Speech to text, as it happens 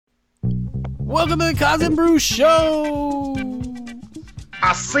Welcome to the Cos and Brew Show.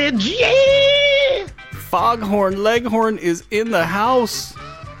 I said, yeah. Foghorn Leghorn is in the house.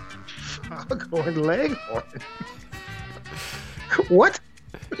 Foghorn Leghorn. What?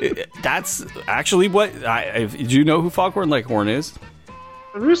 That's actually what. Do you know who Foghorn Leghorn is?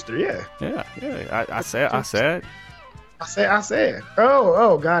 The rooster, yeah. Yeah. I said.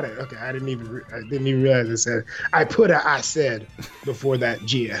 Oh, got it. Okay, I didn't even realize I said. I put a I said before that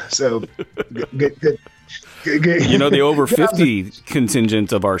Gia. So good. You know, the over 50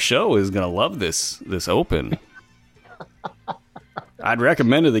 contingent of our show is gonna love this open. I'd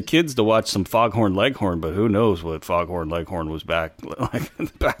recommend to the kids to watch some Foghorn Leghorn, but who knows what Foghorn Leghorn was back in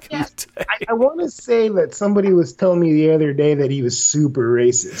the day. I want to say that somebody was telling me the other day that he was super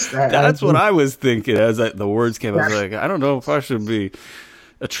racist. That's what I was thinking as the words came. I was like, I don't know if I should be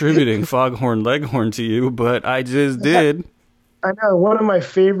attributing Foghorn Leghorn to you, but I just did. I know. One of my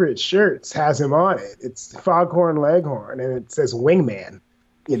favorite shirts has him on it. It's Foghorn Leghorn, and it says Wingman,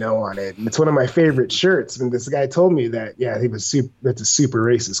 on it. And it's one of my favorite shirts. And this guy told me that, he was it's a super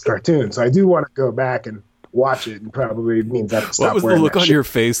racist cartoon. So I do want to go back and watch it, and probably means I have to stop wearing. What was the look on shirt. your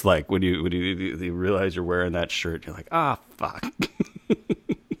face like when you realize you're wearing that shirt? You're like, fuck.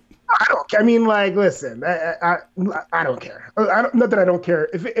 I don't care. I mean, like, listen, I don't care. Not that I don't care.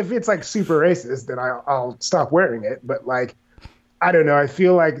 If it's like super racist, then I'll stop wearing it. But like, I don't know. I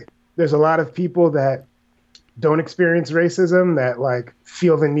feel like there's a lot of people that don't experience racism that like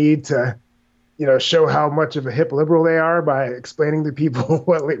feel the need to, show how much of a hip liberal they are by explaining to people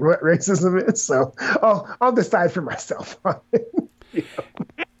what racism is. So I'll decide for myself.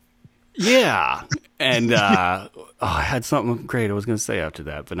 Yeah. And I had something great I was going to say after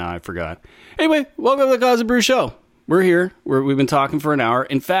that, but now I forgot. Anyway, welcome to the Cos and Brew Show. We're here. We've been talking for an hour.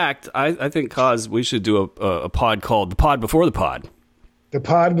 In fact, I think, Cos, we should do a pod called The Pod Before the Pod. The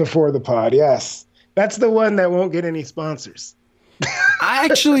Pod Before the Pod, yes. That's the one that won't get any sponsors. I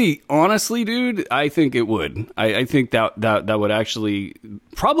actually, honestly, dude, I think it would. I think that would actually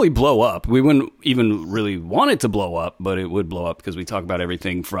probably blow up. We wouldn't even really want it to blow up, but it would blow up because we talk about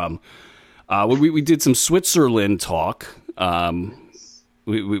everything from... we did some Switzerland talk.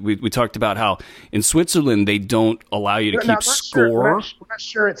 We talked about how in Switzerland they don't allow you to keep score.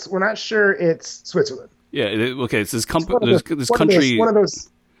 We're not sure it's Switzerland. Yeah, okay. It's this country.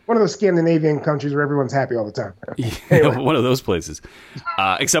 One of those Scandinavian countries where everyone's happy all the time. Anyway. One of those places,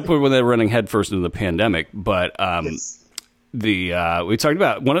 except for when they're running headfirst into the pandemic. But we talked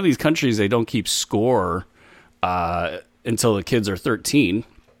about one of these countries. They don't keep score until the kids are 13.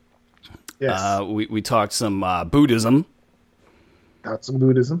 Yes. We talked some Buddhism. Got some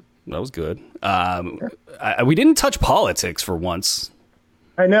Buddhism. That was good. We didn't touch politics for once.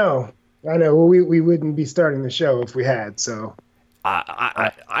 I know. Well, we wouldn't be starting the show if we had. So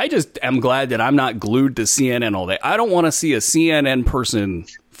I just am glad that I'm not glued to CNN all day. I don't want to see a CNN person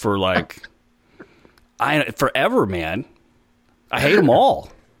for forever, man. I hate them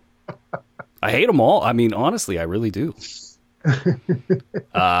all. I mean, honestly, I really do.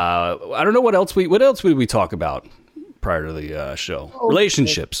 I don't know what else would we talk about prior to the show.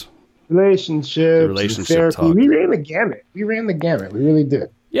 Relationships. The relationship talk. We ran the gamut. We really did.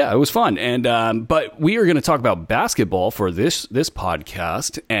 Yeah, it was fun. And but we are going to talk about basketball for this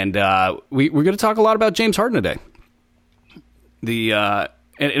podcast, and we're going to talk a lot about James Harden today. And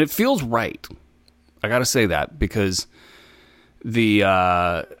it feels right. I got to say that because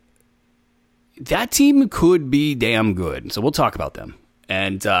that team could be damn good. So we'll talk about them.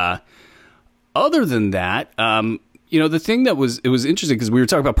 And other than that, the thing it was interesting because we were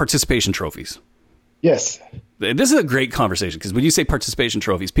talking about participation trophies. Yes. This is a great conversation because when you say participation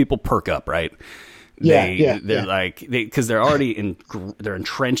trophies, people perk up, right? They're like, because they're already they're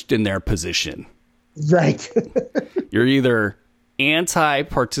entrenched in their position. Right. You're either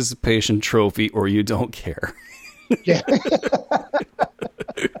anti-participation trophy or you don't care. Yeah.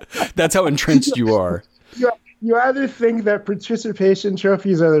 That's how entrenched you are. You either think that participation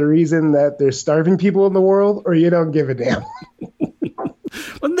trophies are the reason that there's starving people in the world, or you don't give a damn.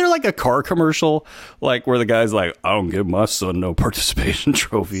 Wasn't there like a car commercial, like where the guy's like, "I don't give my son no participation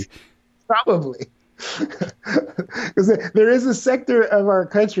trophy"? Probably, because there is a sector of our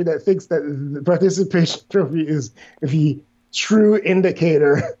country that thinks that the participation trophy is the true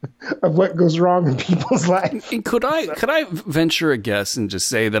indicator of what goes wrong in people's lives. And could I venture a guess and just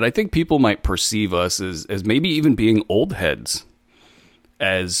say that I think people might perceive us as maybe even being old heads,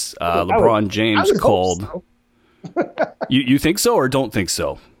 as LeBron James called. So. You think so or don't think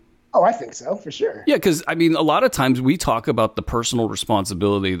so? Oh, I think so, for sure. Yeah, because, I mean, a lot of times we talk about the personal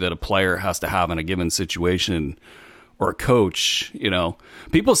responsibility that a player has to have in a given situation or a coach.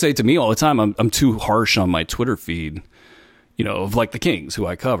 People say to me all the time, I'm too harsh on my Twitter feed, of like the Kings who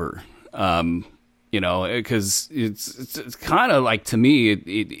I cover. Because it's kind of like, to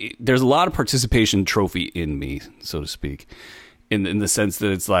me, there's a lot of participation trophy in me, so to speak, in the sense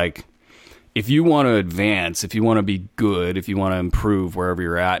that it's like, if you want to advance, if you want to be good, if you want to improve wherever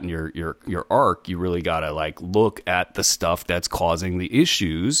you're at in your arc, you really got to like look at the stuff that's causing the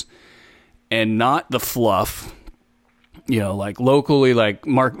issues and not the fluff. Like locally, like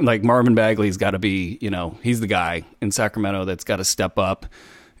Marvin Bagley's got to be, he's the guy in Sacramento that's got to step up.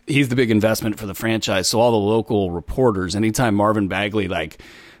 He's the big investment for the franchise. So all the local reporters, anytime Marvin Bagley, like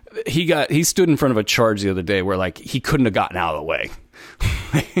he stood in front of a charge the other day where like he couldn't have gotten out of the way.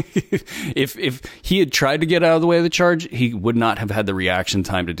 If he had tried to get out of the way of the charge, he would not have had the reaction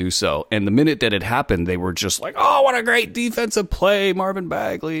time to do so. And the minute that it happened, they were just like, "Oh, what a great defensive play, Marvin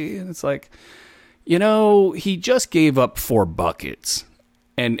Bagley!" And it's like, he just gave up 4 buckets,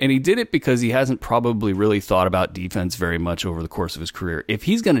 and he did it because he hasn't probably really thought about defense very much over the course of his career. If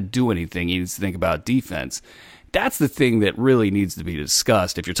he's going to do anything, he needs to think about defense. That's the thing that really needs to be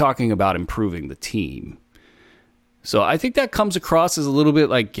discussed if you're talking about improving the team. So I think that comes across as a little bit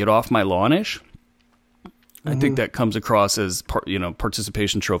like get off my lawn-ish. I think that comes across as,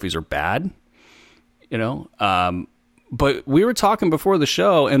 participation trophies are bad, But we were talking before the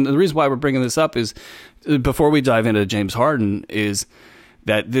show, and the reason why we're bringing this up is, before we dive into James Harden, is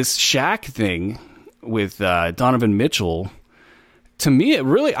that this Shaq thing with Donovan Mitchell, to me,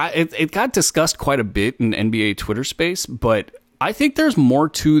 it got discussed quite a bit in NBA Twitter space, but I think there's more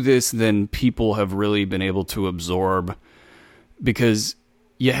to this than people have really been able to absorb, because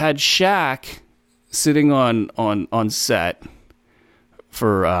you had Shaq sitting on set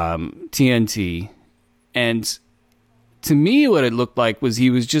for TNT, and to me what it looked like was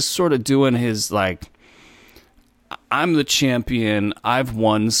he was just sort of doing his like, I'm the champion, I've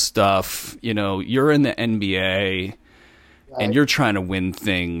won stuff, you're in the NBA and you're trying to win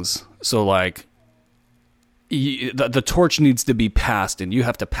things, so like the torch needs to be passed, and you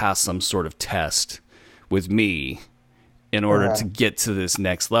have to pass some sort of test with me in order to get to this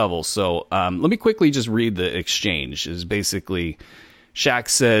next level. So let me quickly just read the exchange. Is basically, Shaq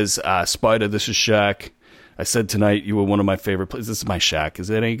says, Spider, this is Shaq. I said tonight you were one of my favorite players. This is my Shaq. Is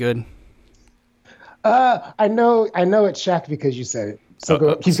that any good? I know it's Shaq because you said it.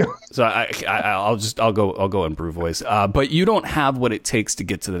 So keep going. So I'll go in Brew voice. But you don't have what it takes to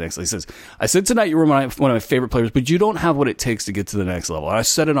get to the next level. He says, I said tonight you were one of my favorite players, but you don't have what it takes to get to the next level. And I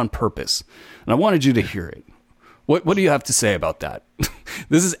said it on purpose, and I wanted you to hear it. What do you have to say about that?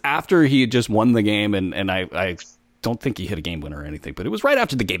 This is after he had just won the game, and I don't think he hit a game winner or anything, but it was right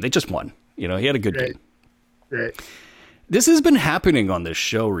after the game. They just won. He had a good game. Right. This has been happening on this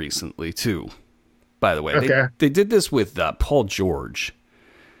show recently too. By the way, they did this with Paul George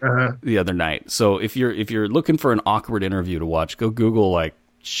the other night. So if you're looking for an awkward interview to watch, go Google like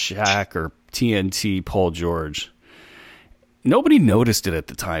Shaq or TNT Paul George. Nobody noticed it at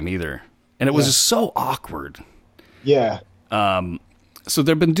the time either, and it was just so awkward. Yeah. So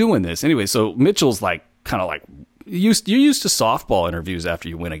they've been doing this anyway. So Mitchell's like kind of like you're used to softball interviews after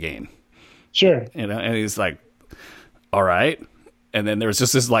you win a game. Sure. And he's like, all right. And then there's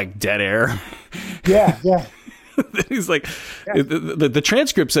just this like dead air. Yeah. He's like, the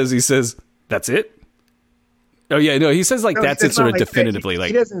transcript says, he says, that's it. Oh yeah, no, he says like, no, that's it sort of like definitively.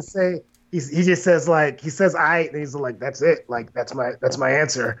 He doesn't say, he just says like, he says, and he's like, that's it. Like, that's my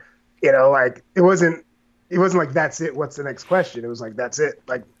answer. Like it wasn't like, that's it. What's the next question? It was like, that's it.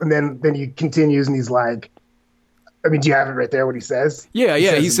 Like, and then he continues and he's like, I mean, do you have it right there? What he says? Yeah.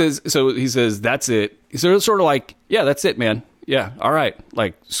 He says, that's it. So it's sort of like, yeah, that's it, man. Yeah. All right.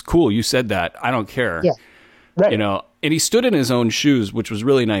 Like, it's cool. You said that. I don't care. Yeah. Right. And he stood in his own shoes, which was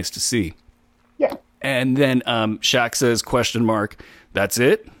really nice to see. Yeah. And then Shaq says, ? That's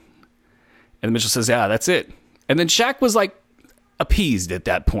it. And Mitchell says, yeah, that's it. And then Shaq was like appeased at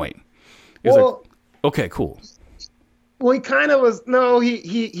that point. He was like, okay, cool. Well, he kind of was. No,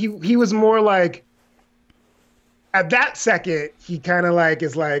 he was more like, at that second, he kind of like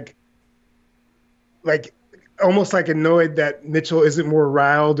is like almost like annoyed that Mitchell isn't more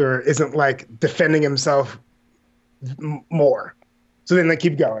riled or isn't like defending himself more. So then they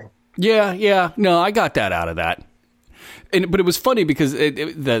keep going. Yeah. No, I got that out of that. But it was funny because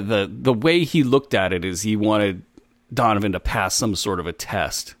the way he looked at it is he wanted Donovan to pass some sort of a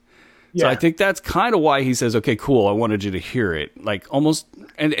test. Yeah. So I think that's kind of why he says, okay, cool, I wanted you to hear it. Like almost,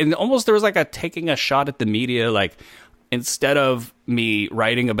 and almost there was like taking a shot at the media. Like, instead of me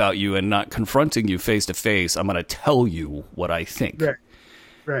writing about you and not confronting you face to face, I'm going to tell you what I think. Right.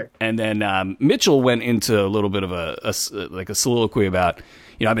 Right. And then Mitchell went into a little bit of a soliloquy about,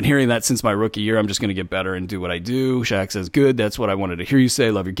 I've been hearing that since my rookie year. I'm just going to get better and do what I do. Shaq says, good. That's what I wanted to hear you say.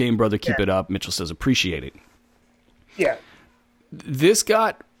 Love your game, brother. Keep it up. Mitchell says, appreciate it. Yeah. This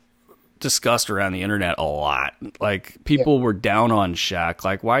got discussed around the internet a lot. Like, people were down on Shaq.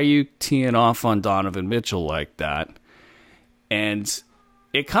 Like, why are you teeing off on Donovan Mitchell like that? And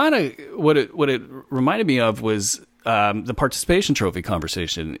it kind of, what it reminded me of was the participation trophy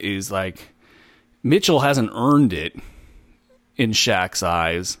conversation. Is like, Mitchell hasn't earned it in Shaq's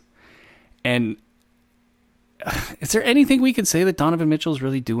eyes. And is there anything we can say that Donovan Mitchell's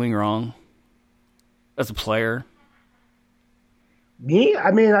really doing wrong as a player? Me?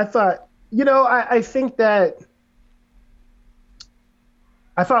 I mean, I thought, I think that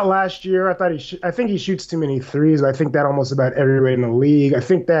I thought last year, I think he shoots too many threes. I think that almost about everybody in the league. I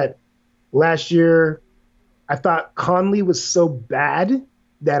think that last year, I thought Conley was so bad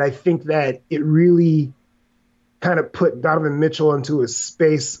that I think that it really kind of put Donovan Mitchell into a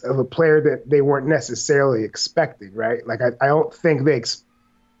space of a player that they weren't necessarily expecting, right? Like, I don't think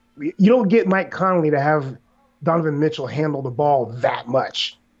you don't get Mike Conley to have Donovan Mitchell handle the ball that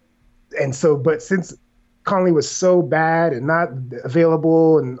much. And so, but since Conley was so bad and not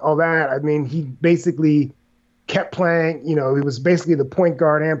available and all that, I mean, he basically kept playing, he was basically the point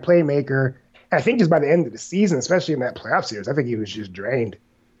guard and playmaker. I think just by the end of the season, especially in that playoff series, I think he was just drained.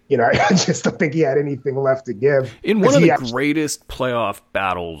 I just don't think he had anything left to give. In one of the greatest playoff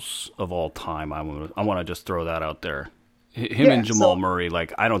battles of all time, I want to just throw that out there. Him and Jamal Murray,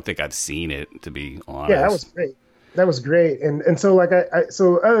 like, I don't think I've seen it, to be honest. Yeah, that was great. That was great. And so, like,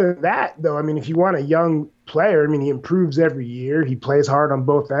 so other than that, though, I mean, if you want a young player, I mean, he improves every year. He plays hard on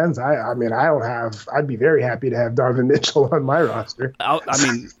both ends. I'd be very happy to have Donovan Mitchell on my roster.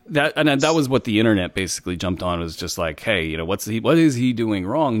 That was what the internet basically jumped on, was just like, hey, what is he doing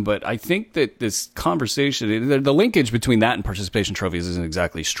wrong? But I think that this conversation, the linkage between that and participation trophies isn't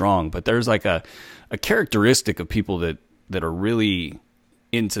exactly strong, but there's like a characteristic of people that are really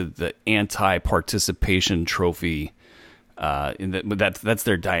into the anti-participation trophy, that's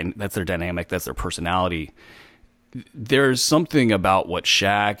their dynamic, that's their personality. There's something about what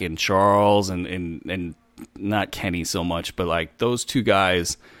Shaq and Charles and not Kenny so much, but like those two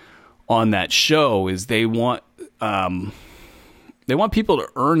guys on that show, is they want people to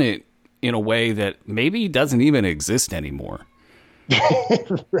earn it in a way that maybe doesn't even exist anymore.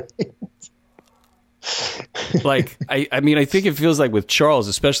 Right. Like, I mean, I think it feels like with Charles,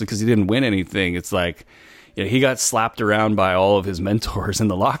 especially because he didn't win anything, it's like, he got slapped around by all of his mentors in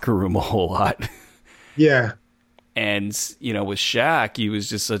the locker room a whole lot. Yeah. And, with Shaq, he was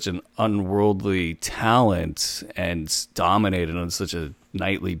just such an unworldly talent and dominated on such a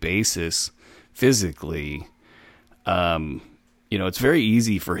nightly basis physically. It's very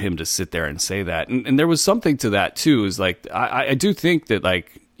easy for him to sit there and say that. And there was something to that, too, is like, I do think that,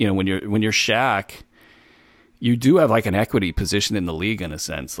 like, when you're Shaq, you do have like an equity position in the league in a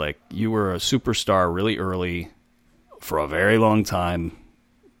sense. Like, you were a superstar really early for a very long time.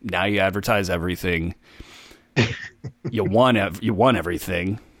 Now you advertise everything. You won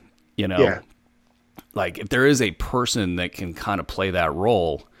everything, Yeah. Like, if there is a person that can kind of play that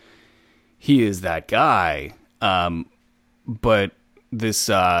role, he is that guy. But this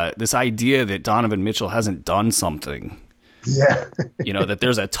idea that Donovan Mitchell hasn't done something, yeah, that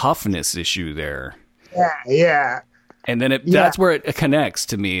there's a toughness issue there. Yeah. And then that's where it connects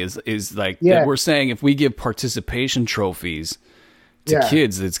to me, is like, that we're saying if we give participation trophies to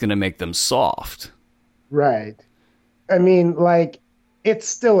kids, it's going to make them soft. Right. I mean, like, it's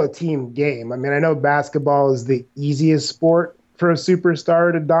still a team game. I mean, I know basketball is the easiest sport for a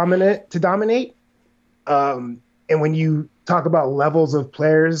superstar to dominate. And when you talk about levels of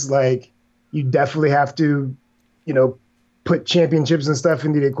players, like, you definitely have to, put championships and stuff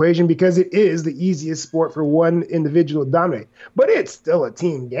into the equation, because it is the easiest sport for one individual to dominate. But it's still a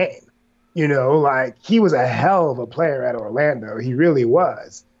team game. Like, he was a hell of a player at Orlando. He really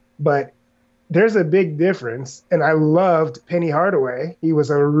was. But there's a big difference. And I loved Penny Hardaway. He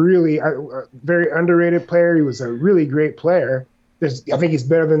was a very underrated player. He was a really great player. I think he's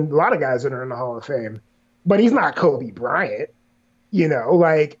better than a lot of guys that are in the Hall of Fame. But he's not Kobe Bryant.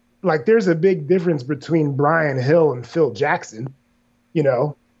 Like there's a big difference between Brian Hill and Phil Jackson.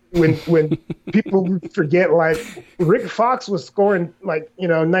 When people forget, like, Rick Fox was scoring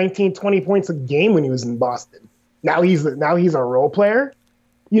 19, 20 points a game when he was in Boston. Now he's a role player,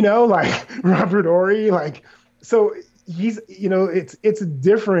 like Robert Horry, like, so he's, it's a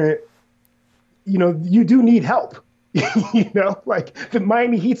different, you do need help, like the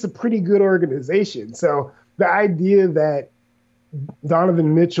Miami Heat's a pretty good organization. So the idea that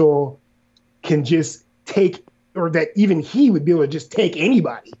Donovan Mitchell can just take, or that even he would be able to just take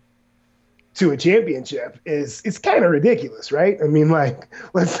anybody to a championship is kind of ridiculous, right? I mean, like,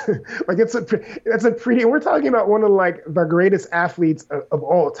 that's a pretty. We're talking about one of like the greatest athletes of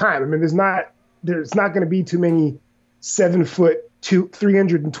all time. I mean, there's not going to be too many 7-foot,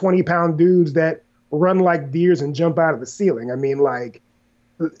 320-pound dudes that run like deers and jump out of the ceiling. I mean, like,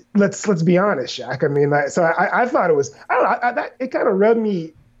 let's be honest, Shaq. I mean, like, so I thought it was, I don't know, it kind of rubbed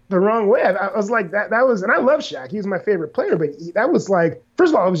me the wrong way. I was like, that was, and I love Shaq. He was my favorite player, but that was like,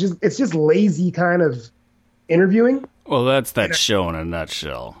 first of all, it's just lazy kind of interviewing. Well, that's that show in a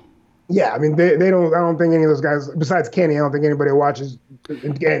nutshell. Yeah, I mean, they don't. I don't think any of those guys, besides Kenny, I don't think anybody watches,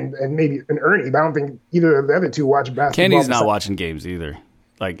 and maybe an Ernie, but I don't think either of the other two watch basketball. Kenny's not watching games either.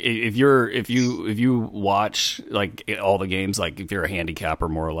 Like if you watch like all the games, like if you're a handicapper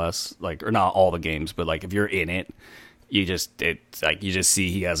more or less, like, or not all the games, but like if you're in it, you just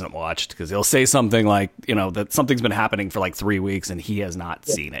see he hasn't watched, because he'll say something like, you know, that something's been happening for like 3 weeks and he has not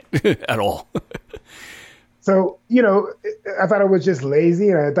seen it at all. So, you know, I thought it was just lazy,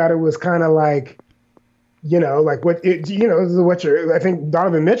 and I thought it was kind of like, you know, like I think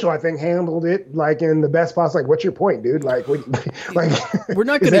Donovan Mitchell, I think, handled it like in the best possible, like, what's your point, dude? Like, we're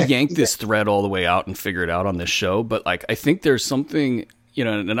not going to yank this thread all the way out and figure it out on this show, but like, I think there's something, you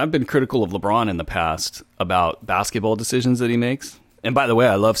know, and I've been critical of LeBron in the past about basketball decisions that he makes. And by the way,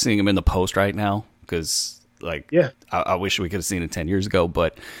 I love seeing him in the post right now, because like, yeah, I wish we could have seen it 10 years ago,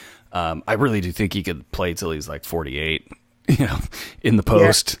 but I really do think he could play till he's like 48, you know, in the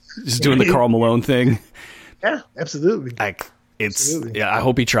post, just doing the Karl Malone thing. Yeah, absolutely. Like, I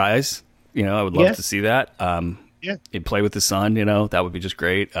hope he tries. You know, I would love to see that. He'd play with his son, you know, that would be just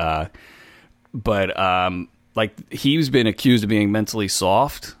great. But like, he's been accused of being mentally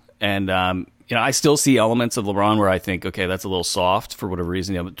soft, and you know, I still see elements of LeBron where I think, okay, that's a little soft for whatever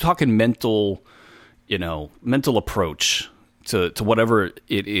reason. You know, talking mental approach to whatever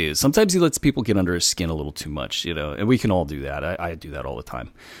it is. Sometimes he lets people get under his skin a little too much, you know, and we can all do that. I do that all the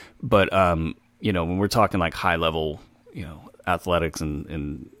time. But you know, when we're talking like high level, you know, athletics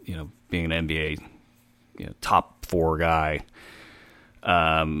and you know, being an NBA, you know, top 4 guy,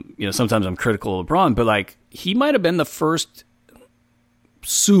 you know, sometimes I'm critical of LeBron, but like, he might have been the first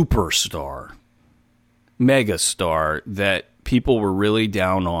superstar, mega star that people were really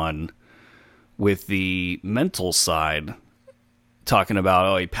down on with the mental side, talking about,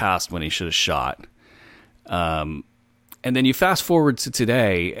 oh, he passed when he should have shot. And then you fast forward to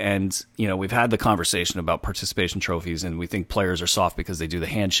today, and you know, we've had the conversation about participation trophies, and we think players are soft because they do the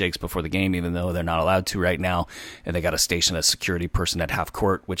handshakes before the game, even though they're not allowed to right now, and they got to station a security person at half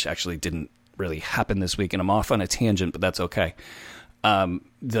court, which actually didn't really happen this week. And I'm off on a tangent, but that's okay.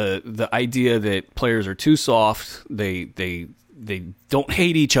 The idea that players are too soft, they don't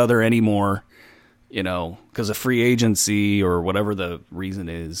hate each other anymore, you know, because of free agency or whatever the reason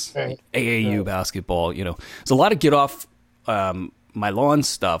is. Right. AAU basketball, you know, there's a lot of get off my lawn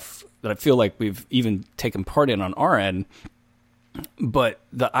stuff that I feel like we've even taken part in on our end. But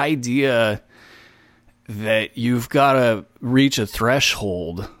the idea that you've got to reach a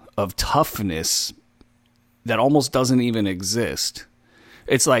threshold of toughness that almost doesn't even exist.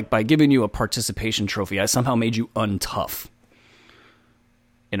 It's like, by giving you a participation trophy, I somehow made you untough.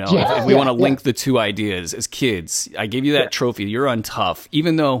 You know, if we want to link the two ideas as kids, I gave you that trophy, you're untough.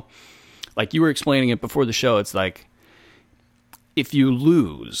 Even though, like you were explaining it before the show, it's like, if you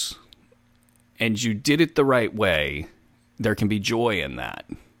lose and you did it the right way, there can be joy in that.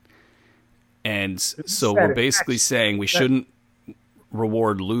 And so we're basically saying we shouldn't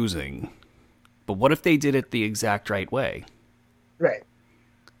reward losing. But what if they did it the exact right way? Right.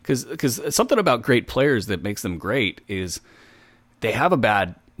 Because something about great players that makes them great is they have a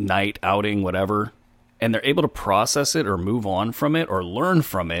bad night, outing, whatever, and they're able to process it or move on from it or learn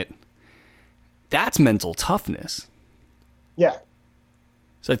from it. That's mental toughness. Yeah.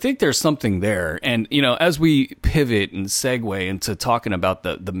 So I think there's something there. And, you know, as we pivot and segue into talking about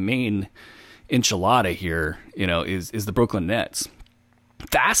the main enchilada here, you know, is the Brooklyn Nets.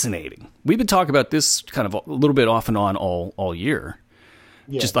 Fascinating. We've been talking about this kind of a little bit off and on all year.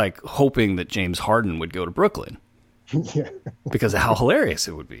 Yeah. Just like hoping that James Harden would go to Brooklyn. Yeah. Because of how hilarious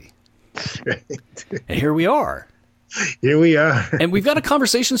it would be. Right. And here we are. Here we are. And we've got a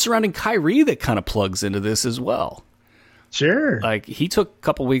conversation surrounding Kyrie that kind of plugs into this as well. Sure. Like, he took a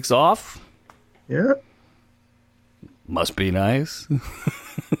couple weeks off. Yeah. Must be nice.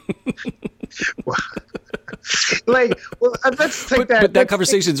 Let's take that. But that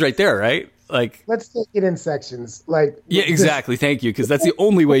conversation's right there, right? Like, let's take it in sections. Like, yeah, exactly. Thank you, because that's the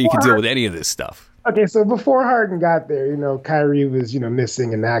only way you can deal with any of this stuff. Okay, so before Harden got there, Kyrie was,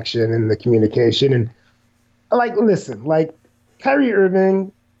 missing in action and the communication. And like, listen, like Kyrie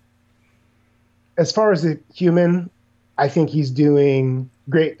Irving, as far as a human, I think he's doing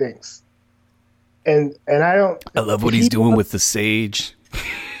great things. And I don't. I love what he's doing with the sage.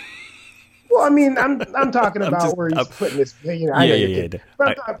 Well, I mean, I'm talking about just, where he's putting his, yeah.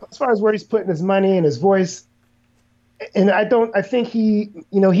 As far as where he's putting his money and his voice, and I think he's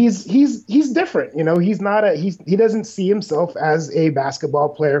different. He's not he doesn't see himself as a basketball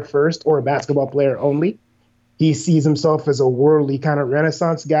player first or a basketball player only. He sees himself as a worldly kind of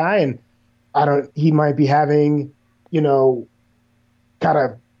Renaissance guy, and he might be having, kind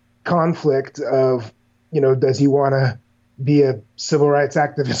of conflict of, does he want to be a civil rights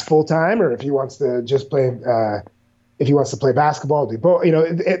activist full time, or if he wants to just play, if he wants to play basketball, do both,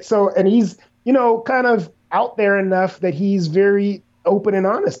 and he's, kind of out there enough that he's very open and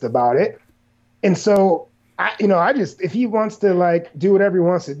honest about it. And so if he wants to like do whatever he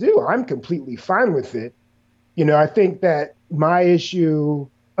wants to do, I'm completely fine with it. I think that my issue,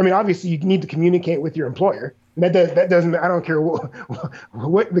 I mean, obviously you need to communicate with your employer. That doesn't, I don't care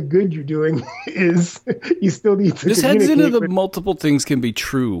what the good you're doing is. You still need to This heads into the multiple things can be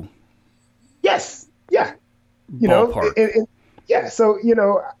true. Yes. Yeah. Ballpark. Yeah.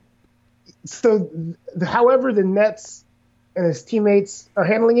 So, however the Nets and his teammates are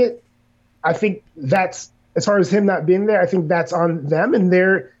handling it, I think that's, as far as him not being there, I think that's on them, and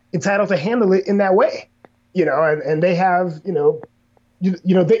they're entitled to handle it in that way, and they have,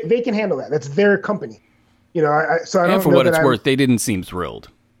 they can handle that. That's their company. So I don't. And for what it's worth, they didn't seem thrilled.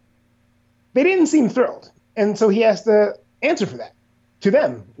 They didn't seem thrilled, and so he has to answer for that to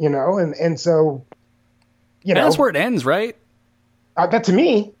them. And so, And that's where it ends, right? That to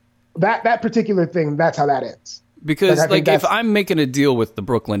me, that particular thing, that's how that ends. Because if I'm making a deal with the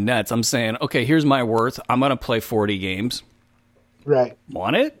Brooklyn Nets, I'm saying, okay, here's my worth. I'm going to play 40 games. Right.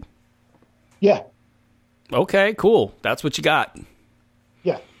 Want it? Yeah. Okay, cool. That's what you got.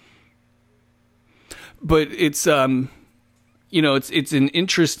 Yeah. But it's it's an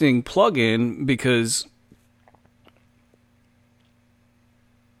interesting plug-in because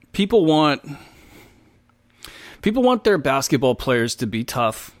people want their basketball players to be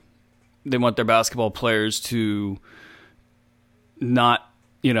tough. They want their basketball players to not,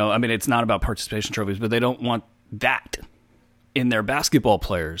 it's not about participation trophies, but they don't want that in their basketball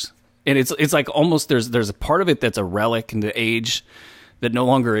players. And it's like almost there's a part of it that's a relic in the age that no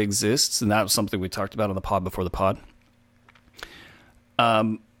longer exists, and that was something we talked about on the pod before the pod.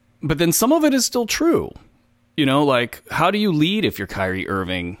 But then some of it is still true. Like, how do you lead if you're Kyrie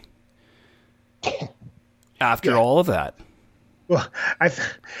Irving after all of that? Well, I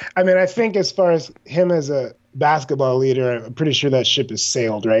think as far as him as a basketball leader, I'm pretty sure that ship has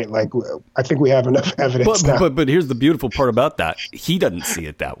sailed, right? Like, I think we have enough evidence now. But here's the beautiful part about that. He doesn't see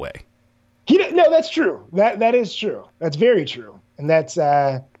it that way. No, that's true. That is true. That's very true. And that's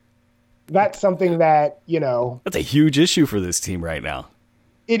something that, That's a huge issue for this team right now.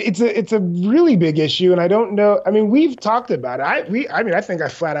 It's a really big issue, and I don't know. I mean, we've talked about it. I think I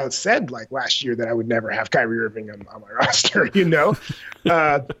flat out said like last year that I would never have Kyrie Irving on my roster,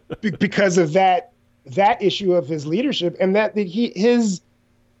 because of that issue of his leadership, and that his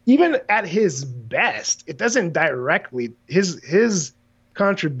even at his best, it doesn't directly his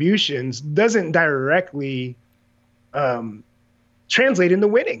contributions doesn't directly translate into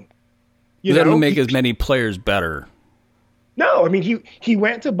winning. He doesn't make as many players better. No, I mean he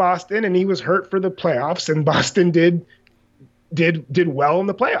went to Boston and he was hurt for the playoffs, and Boston did well in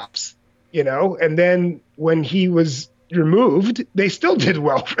the playoffs, and then when he was removed, they still did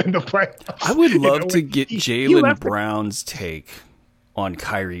well in the playoffs. I would love to get Jaylen Brown's take on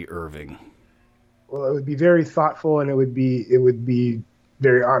Kyrie Irving. Well, it would be very thoughtful, and it would be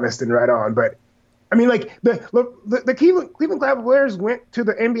very honest and right on. But I mean, like the Cleveland Cavaliers went to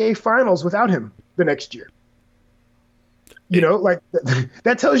the NBA Finals without him the next year.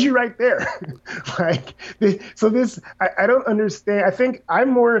 That tells you right there. I don't understand. I think I'm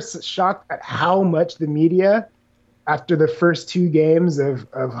more shocked at how much the media, after the first two games of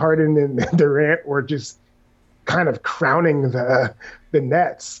Harden and Durant, were just kind of crowning the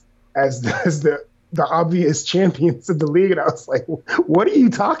Nets as the obvious champions of the league. And I was like, what are you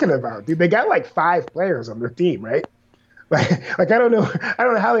talking about, dude? They got like 5 players on their team, right? Like I don't know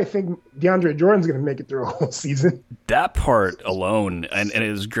how they think DeAndre Jordan's going to make it through a whole season. That part alone, and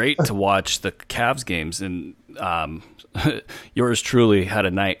it was great to watch the Cavs games, and yours truly had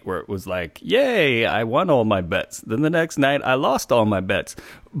a night where it was like, yay, I won all my bets. Then the next night I lost all my bets.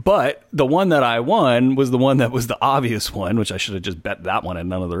 But the one that I won was the one that was the obvious one, which I should have just bet that one and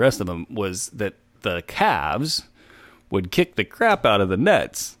none of the rest of them, was that the Cavs would kick the crap out of the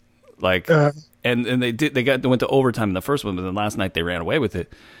Nets, like, and they went to overtime in the first one, but then last night they ran away with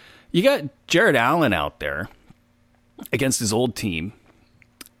it. You got Jared Allen out there against his old team,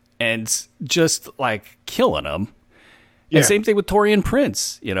 and just like killing them. Yeah. And same thing with Taurean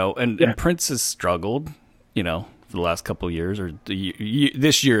Prince, and Prince has struggled, for the last couple of years, or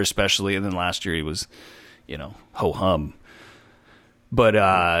this year especially, and then last year he was, ho hum.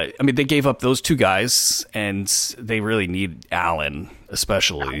 But they gave up those two guys, and they really need Allen,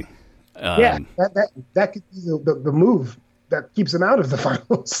 especially. That could be the move that keeps him out of the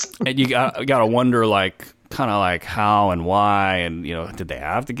finals. And you got to wonder, kind of how and why, and did they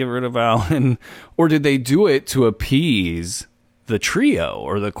have to get rid of Allen, or did they do it to appease the trio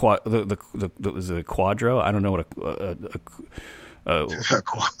or the quadro? I don't know what a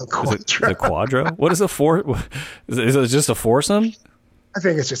quadro. What is a four? Is it just a foursome? I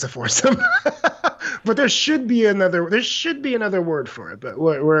think it's just a foursome. But there should be another word for it. But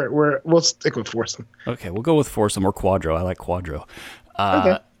we'll stick with foursome. Okay, we'll go with foursome or quadro. I like quadro.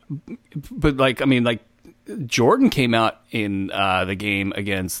 Okay. But Jordan came out in the game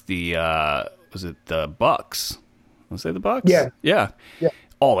against the was it the Bucks? Let's say the Bucks. Yeah.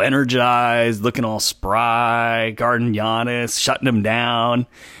 All energized, looking all spry, guarding Giannis, shutting him down,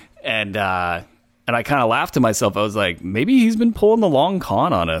 and I kind of laughed to myself. I was like, maybe he's been pulling the long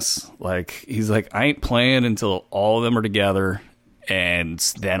con on us. Like, he's like, I ain't playing until all of them are together, and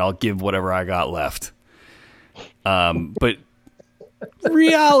then I'll give whatever I got left. But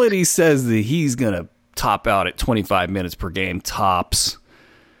reality says that he's gonna top out at 25 minutes per game tops.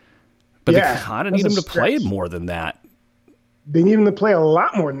 But they kind of need him to play more than that. They need him to play a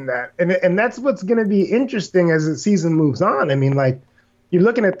lot more than that. And that's what's going to be interesting as the season moves on. You're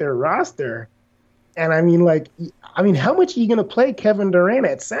looking at their roster, and how much are you going to play Kevin Durant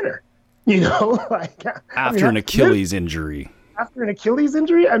at center? After an Achilles injury. After an Achilles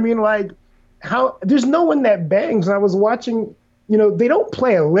injury? There's no one that bangs. And I was watching, they don't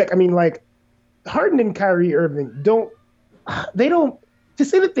play a lick. Harden and Kyrie Irving to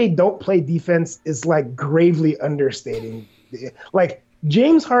say that they don't play defense is gravely understating.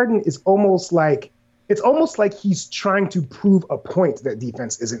 James Harden is almost like he's trying to prove a point that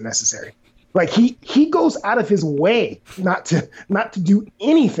defense isn't necessary. He goes out of his way not to do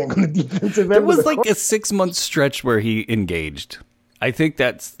anything on the defensive end. There was a 6-month stretch where he engaged. I think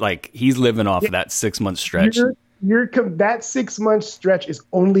that's he's living off of that 6-month stretch. That 6-month stretch is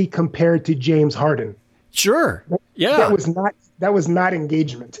only compared to James Harden. Sure. Yeah. That was not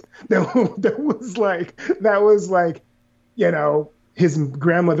engagement. That was his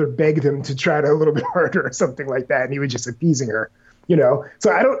grandmother begged him to try to a little bit harder or something like that, and he was just appeasing her.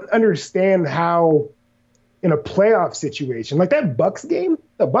 So I don't understand how in a playoff situation like that Bucks game,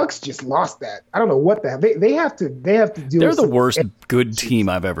 the Bucks just lost that. I don't know what the hell they have to do. They're the worst good team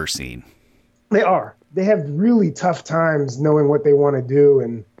I've ever seen. They are. They have really tough times knowing what they want to do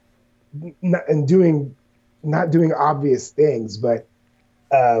and not doing obvious things. But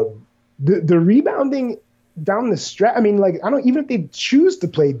the rebounding down the stretch, I don't, even if they choose to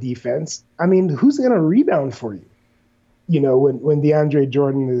play defense, who's going to rebound for you? When DeAndre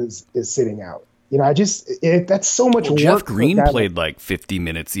Jordan is sitting out. That's so much work. Jeff Green played 50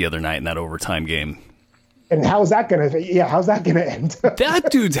 minutes the other night in that overtime game. And how's that gonna end? That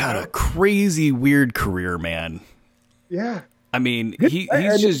dude's had a crazy, weird career, man. Yeah.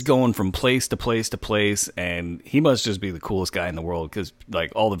 He's just going from place to place to place, and he must just be the coolest guy in the world because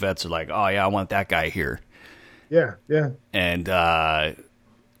all the vets are like, oh yeah, I want that guy here. Yeah. And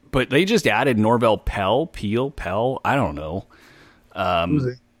but they just added Norvel Pell. I don't know.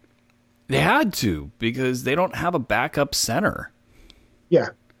 They had to because they don't have a backup center. Yeah.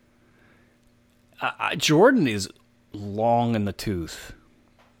 Jordan is long in the tooth.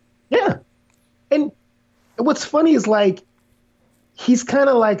 Yeah. And what's funny is he's kind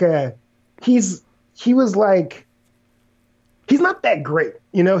of he's not that great.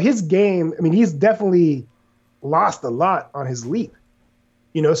 His game, he's definitely lost a lot on his leap.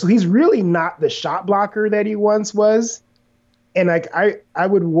 So he's really not the shot blocker that he once was. And I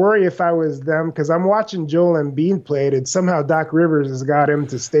would worry if I was them because I'm watching Joel Embiid play it, and somehow Doc Rivers has got him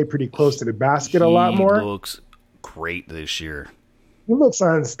to stay pretty close to the basket a lot more. He looks great this year. He looks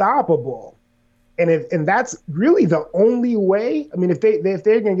unstoppable, and that's really the only way. If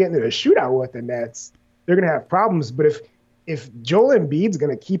they're going to get into a shootout with the Nets, they're going to have problems. But if Joel Embiid's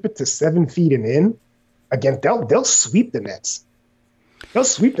going to keep it to 7 feet and in, again, they'll sweep the Nets. They'll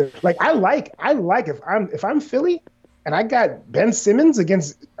sweep them. I like if I'm Philly. And I got Ben Simmons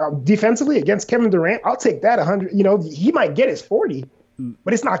against defensively against Kevin Durant. I'll take that 100. He might get his 40,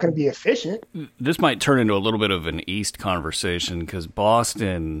 but it's not going to be efficient. This might turn into a little bit of an East conversation because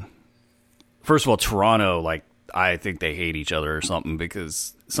Boston, first of all, Toronto, like, I think they hate each other or something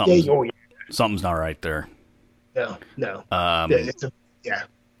because something's not right there. No.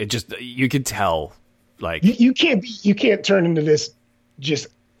 It just, you could tell, like, you can't turn into this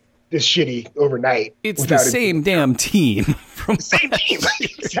shitty overnight. It's the same damn team. From the same team.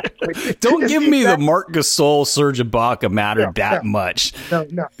 Exactly. Don't give me the Marc Gasol, Serge Ibaka mattered that much. No.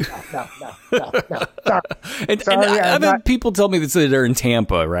 And I've had people tell me that they're in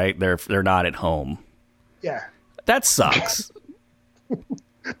Tampa, right? They're not at home. Yeah. That sucks.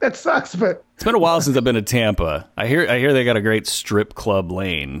 That sucks, but it's been a while since I've been to Tampa. I hear they got a great strip club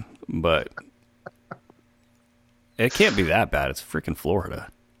lane, but it can't be that bad. It's freaking Florida.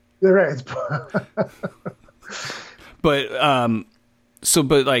 You're right. But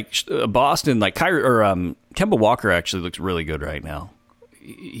Boston, like Kyrie or Kemba Walker actually looks really good right now.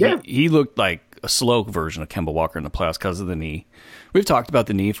 He looked like a slow version of Kemba Walker in the playoffs because of the knee. We've talked about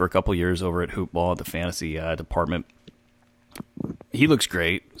the knee for a couple years over at Hoopball, the fantasy department. He looks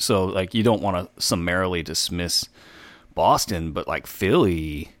great. So, like, you don't want to summarily dismiss Boston, but like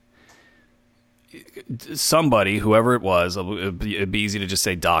Philly, somebody, whoever it was, it'd be easy to just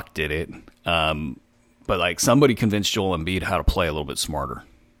say Doc did it. But like somebody convinced Joel Embiid how to play a little bit smarter.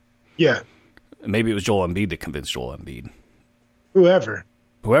 Yeah. Maybe it was Joel Embiid that convinced Joel Embiid.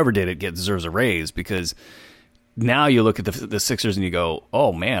 Whoever did it deserves a raise because now you look at the Sixers and you go,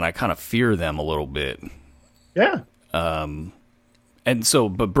 oh man, I kind of fear them a little bit. Yeah. And so,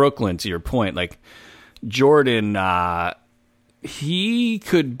 but Brooklyn, to your point, like Jordan, he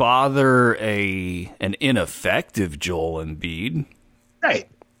could bother an ineffective Joel Embiid. Right.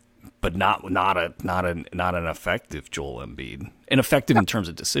 But not an effective Joel Embiid. Ineffective in terms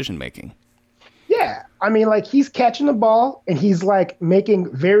of decision making. Yeah, I mean, like he's catching the ball and he's like making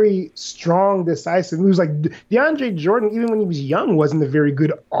very strong, decisive moves. Like DeAndre Jordan, even when he was young, wasn't a very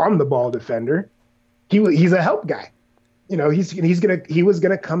good on the ball defender. He's a help guy. You know, he was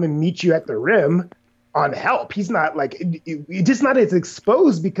gonna come and meet you at the rim on help. He's not like it's just not as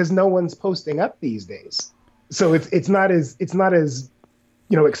exposed because no one's posting up these days. So it's not as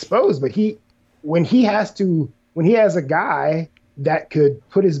exposed, but when he has a guy that could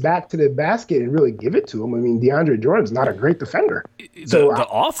put his back to the basket and really give it to him. I mean, DeAndre Jordan's not a great defender. So the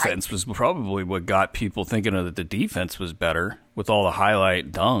offense was probably what got people thinking that the defense was better with all the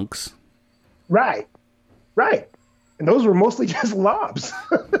highlight dunks. Right. And those were mostly just lobs.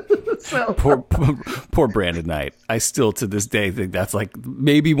 So poor Brandon Knight. I still to this day think that's like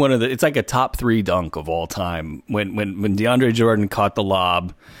maybe it's like a top 3 dunk of all time. When DeAndre Jordan caught the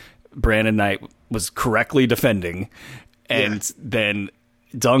lob, Brandon Knight was correctly defending and then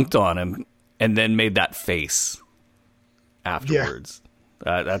dunked on him and then made that face afterwards.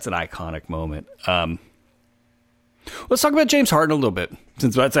 Yeah. That's an iconic moment. Let's talk about James Harden a little bit,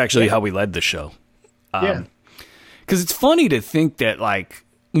 since that's actually how we led the show. Because it's funny to think that, like,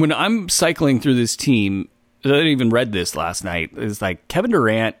 when I'm cycling through this team, I didn't even read this last night, it's like Kevin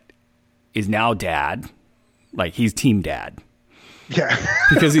Durant is now dad. Like, he's team dad. Yeah.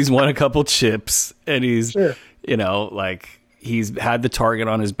 Because he's won a couple chips, and he's, like, he's had the target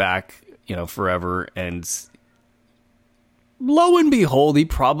on his back, forever. And lo and behold, he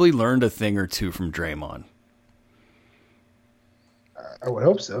probably learned a thing or two from Draymond. I would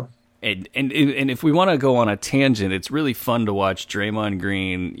hope so. And if we want to go on a tangent, it's really fun to watch Draymond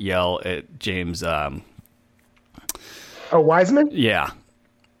Green yell at James. Wiseman? Yeah.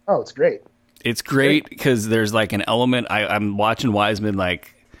 Oh, it's great. It's great because there's like an element. I'm watching Wiseman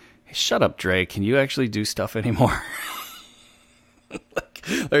like, hey, shut up, Dre. Can you actually do stuff anymore?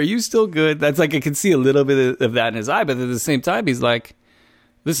 Like, are you still good? That's like I can see a little bit of that in his eye, but at the same time, he's like,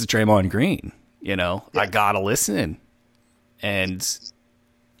 this is Draymond Green. I gotta listen. And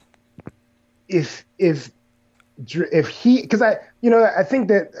if he, because I think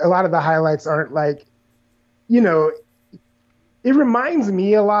that a lot of the highlights aren't like, it reminds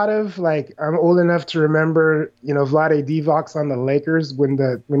me a lot of like, I'm old enough to remember, Vlade Divac on the Lakers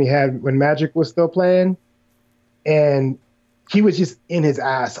when Magic was still playing, and he was just in his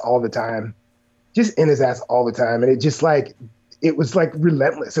ass all the time, and it just like, it was like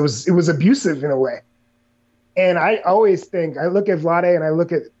relentless. It was abusive in a way. And I always think, I look at Vlade and I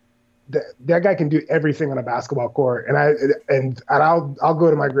look at that guy can do everything on a basketball court. And I'll go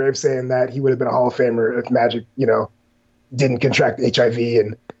to my grave saying that he would have been a Hall of Famer if Magic, didn't contract HIV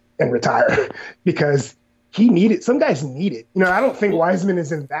and retire, because some guys need it. I don't think Wiseman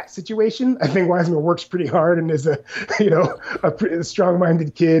is in that situation. I think Wiseman works pretty hard and is a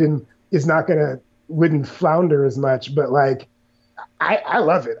strong-minded kid and is wouldn't flounder as much. But like, I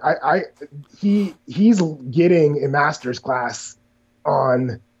love it. He's getting a master's class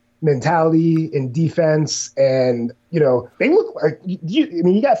on mentality and defense, and they look like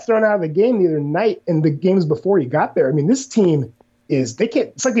he got thrown out of the game the other night and the games before he got there. I mean, this team they can't.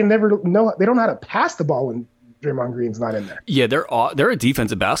 It's like they never know. They don't know how to pass the ball when Draymond Green's not in there. Yeah, they're a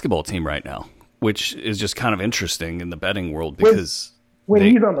defensive basketball team right now, which is just kind of interesting in the betting world because when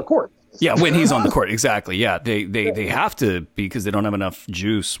he's on the court. Yeah, when he's on the court, exactly. Yeah, they have to because they don't have enough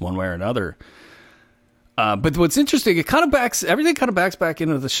juice one way or another. But what's interesting, everything kind of backs back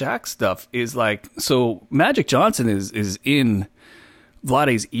into the Shaq stuff. Is like, so Magic Johnson is in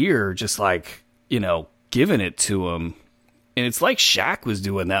Vlade's ear, just like giving it to him, and it's like Shaq was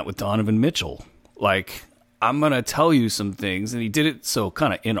doing that with Donovan Mitchell. Like, I'm gonna tell you some things, and he did it so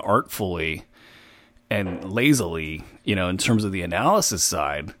kind of inartfully and lazily, in terms of the analysis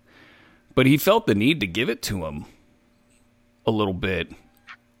side. But he felt the need to give it to him a little bit.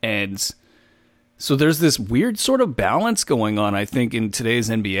 And so there's this weird sort of balance going on, I think, in today's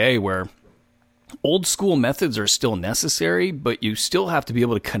NBA where old school methods are still necessary, but you still have to be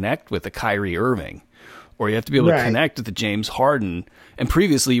able to connect with a Kyrie Irving, or you have to be able to connect with a James Harden. And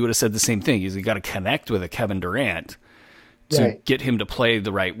previously you would have said the same thing. You got to connect with a Kevin Durant to get him to play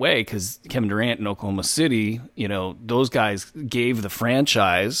the right way, because Kevin Durant in Oklahoma City, those guys gave the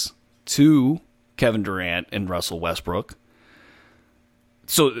franchise to Kevin Durant and Russell Westbrook.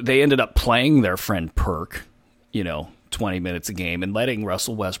 So they ended up playing their friend Perk, 20 minutes a game, and letting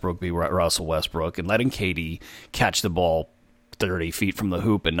Russell Westbrook be Russell Westbrook, and letting KD catch the ball 30 feet from the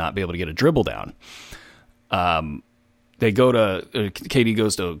hoop and not be able to get a dribble down. KD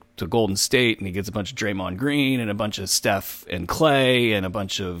goes to Golden State, and he gets a bunch of Draymond Green and a bunch of Steph and Clay and a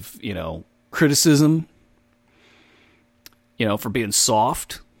bunch of, criticism, for being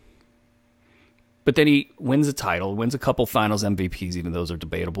soft. But then he wins a title, wins a couple finals MVPs, even those are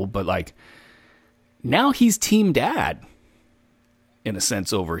debatable. But like, now he's team dad in a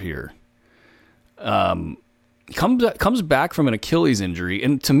sense over here. Comes back from an Achilles injury.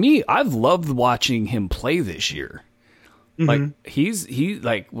 And to me, I've loved watching him play this year. Mm-hmm.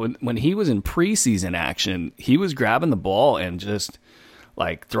 Like when he was in preseason action, he was grabbing the ball and just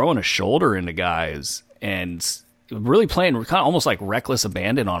like throwing a shoulder into guys and really playing kind of almost like reckless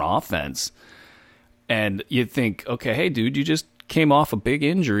abandon on offense. And you'd think, okay, hey, dude, you just came off a big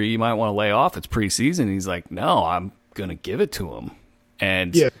injury. You might want to lay off. It's preseason. And he's like, no, I'm going to give it to him.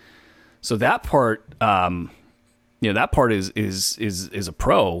 And so that part, that part is a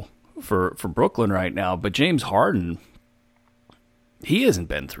pro for Brooklyn right now. But James Harden, he hasn't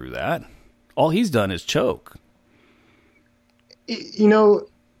been through that. All he's done is choke.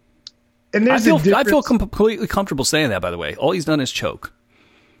 And there's I feel completely comfortable saying that, by the way. All he's done is choke.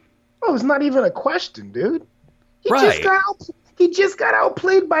 Oh, it's not even a question, dude. He just got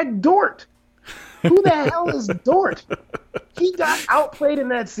outplayed by Dort. Who the hell is Dort? He got outplayed in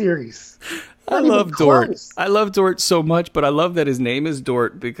that series. I love Dort. I love Dort so much, but I love that his name is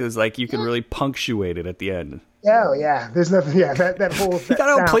Dort because, like, you can really punctuate it at the end. Oh, yeah. There's nothing. Yeah, that whole. He got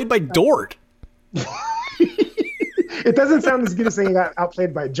outplayed by Dort. It doesn't sound as good as saying he got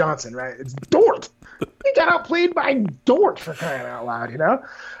outplayed by Johnson, right? It's Dort. He got outplayed by Dort, for crying out loud,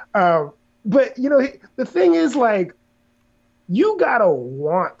 But, the thing is, like, you got to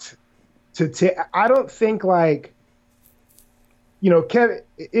want to take. I don't think, like, Kevin,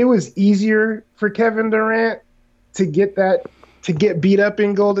 it was easier for Kevin Durant to get beat up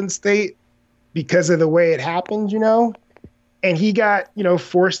in Golden State because of the way it happened, and he got,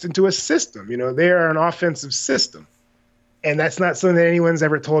 forced into a system. They are an offensive system, and that's not something that anyone's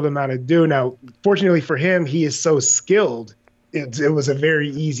ever told him how to do. Now, fortunately for him, he is so skilled. It was a very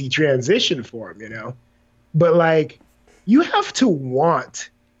easy transition for him, but like, you have to want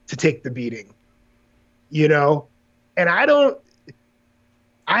to take the beating, and I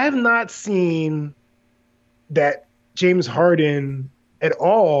have not seen that James Harden at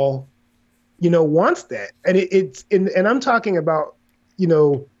all, wants that. And and I'm talking about,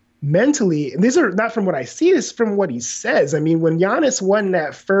 mentally, and these are not from what I see, this is from what he says. I mean, when Giannis won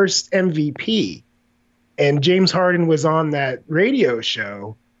that first MVP, and James Harden was on that radio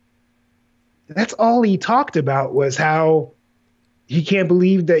show, that's all he talked about was how he can't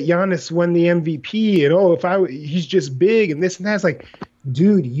believe that Giannis won the MVP and, he's just big and this and that. It's like,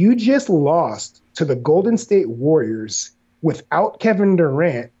 dude, you just lost to the Golden State Warriors without Kevin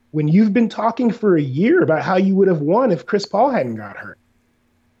Durant when you've been talking for a year about how you would have won if Chris Paul hadn't got hurt.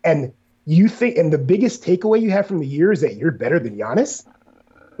 And you think, and the biggest takeaway you have from the year is that you're better than Giannis?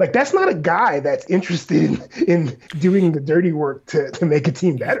 Like, that's not a guy that's interested in doing the dirty work to make a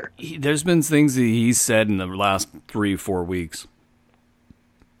team better. There's been things that he's said in the last 3-4 weeks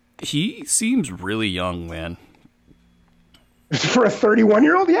He seems really young, man. For a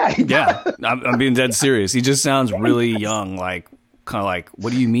 31-year-old, yeah. Yeah, I'm being dead serious. He just sounds really young, like kind of like,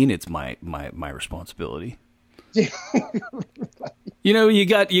 what do you mean it's my responsibility? You know, you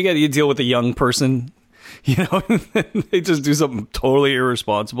deal with a young person, you know, they just do something totally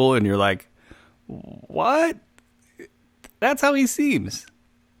irresponsible, and you're like, what? That's how he seems.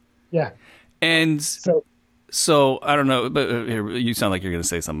 Yeah. And so I don't know, but here, you sound like you're going to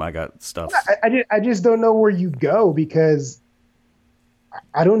say something. I got stuff. I just don't know where you go, because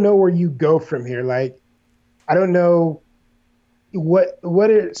I don't know where you go from here. Like, I don't know what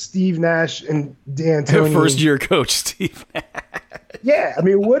are Steve Nash and D'Antoni, first year coach Steve Nash. Yeah, I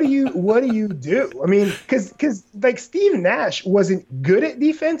mean, what do you do? I mean, because like Steve Nash wasn't good at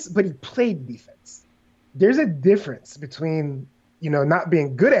defense, but he played defense. There's a difference between, you know, not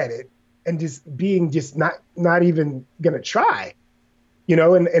being good at it and just being not even gonna try, you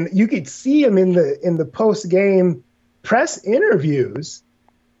know. And you could see him in the post game press interviews.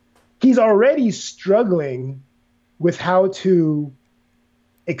 He's already struggling with how to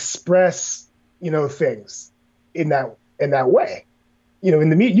express, you know, things in that way. You know, in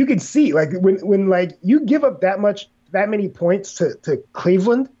the media, you could see, like, when like you give up that many points to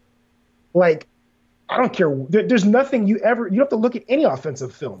Cleveland, like, I don't care. There's nothing you don't have to look at any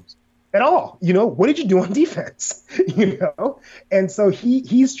offensive films at all. You know, what did you do on defense? You know? And so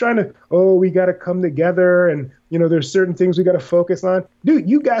he's trying to, we got to come together, and, you know, there's certain things we got to focus on. Dude,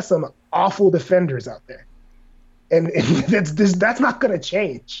 you got some awful defenders out there. And that's not going to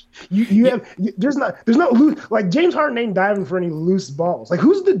change. There's no loose, like, James Harden ain't diving for any loose balls. Like,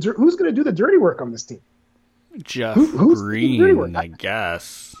 who's going to do the dirty work on this team? Jeff Green, I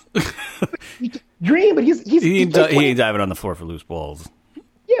guess. Green, but he ain't diving on the floor for loose balls.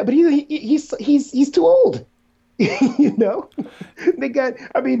 Yeah, but he's too old. You know, they got,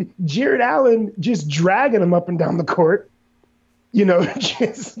 I mean, Jared Allen just dragging him up and down the court. You know,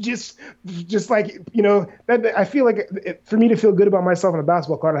 just like, you know, that, I feel like for me to feel good about myself on a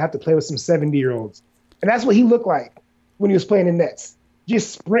basketball court, I have to play with some 70-year-olds. And that's what he looked like when he was playing in Nets.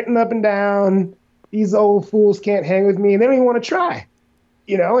 Just sprinting up and down. These old fools can't hang with me, and they don't even want to try.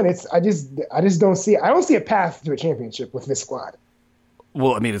 You know, and I just don't see a path to a championship with this squad.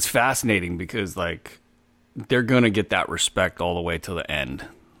 Well, I mean, it's fascinating because, like, they're going to get that respect all the way to the end.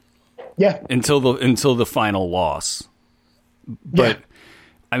 Yeah. Until the final loss. But, yeah.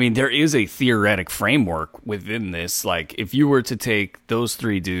 I mean, there is a theoretic framework within this. Like, if you were to take those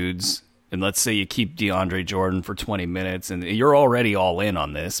three dudes, and let's say you keep DeAndre Jordan for 20 minutes, and you're already all in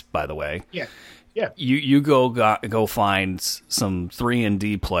on this, by the way. Yeah. Yeah. You go find some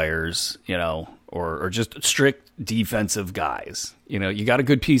 3-and-D players, you know, or just strict defensive guys. You know, you got a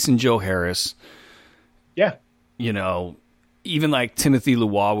good piece in Joe Harris. Yeah. You know, even like Timothy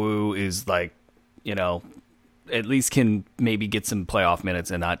Luwawu is like, you know, at least can maybe get some playoff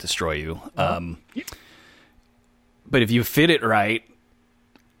minutes and not destroy you. Yeah. But if you fit it right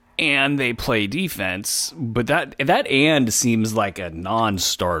and they play defense, but that and seems like a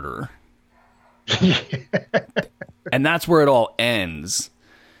non-starter. And that's where it all ends.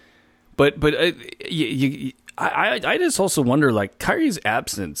 But I just also wonder, like, Kyrie's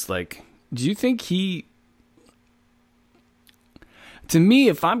absence, like, do you think to me,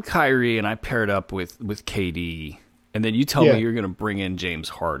 if I'm Kyrie and I paired up with KD, and then you tell me you're going to bring in James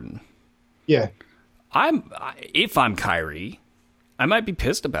Harden. Yeah. If I'm Kyrie, I might be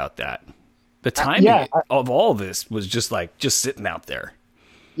pissed about that. The timing of all this was just sitting out there.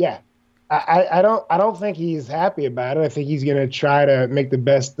 Yeah. I don't think he's happy about it. I think he's going to try to make the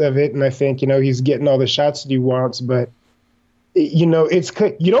best of it. And I think, you know, he's getting all the shots that he wants, but, you know,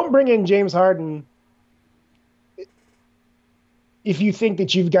 you don't bring in James Harden if you think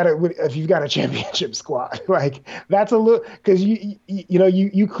that you've got a championship squad. Like, that's a little, because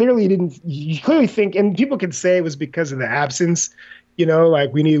you clearly think, and people can say it was because of the absence, you know,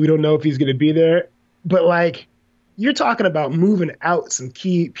 like we don't know if he's going to be there, but, like, you're talking about moving out some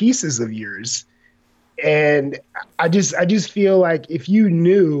key pieces of yours. And I just feel like if you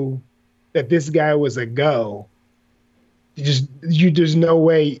knew that this guy was a go, there's no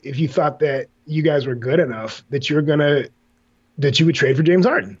way, if you thought that you guys were good enough, that you would trade for James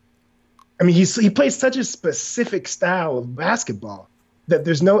Harden. I mean, he plays such a specific style of basketball that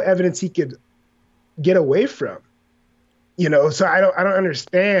there's no evidence he could get away from. You know, so I don't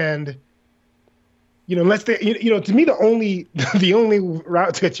understand. You know, unless to me, the only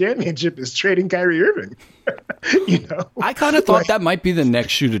route to a championship is trading Kyrie Irving. You know, I kind of thought that might be the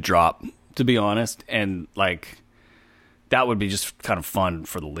next shoe to drop, to be honest, and like that would be just kind of fun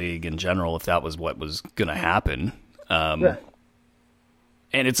for the league in general if that was what was going to happen.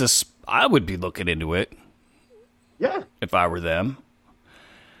 And I would be looking into it. Yeah. If I were them.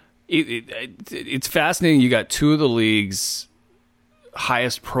 It's fascinating. You got two of the league's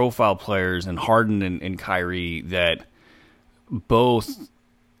highest profile players in Harden and Kyrie that both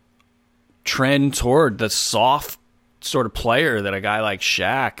trend toward the soft sort of player that a guy like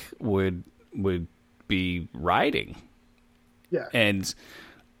Shaq would be riding. Yeah. And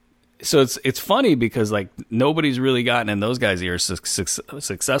so it's funny because like nobody's really gotten in those guys' ears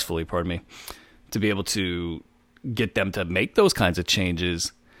successfully, to be able to get them to make those kinds of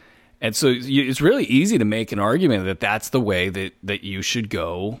changes. And so it's really easy to make an argument that that's the way that you should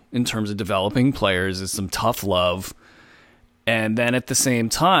go in terms of developing players, is some tough love. And then at the same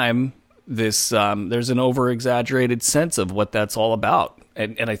time, there's an over-exaggerated sense of what that's all about.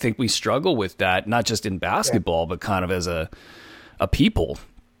 And I think we struggle with that, not just in basketball, but kind of as a people.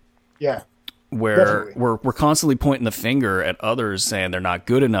 Yeah. Where we're constantly pointing the finger at others saying they're not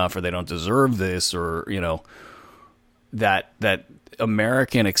good enough or they don't deserve this, or, that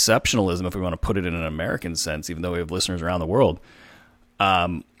American exceptionalism, if we want to put it in an American sense, even though we have listeners around the world.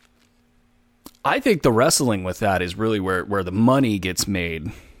 I think the wrestling with that is really where the money gets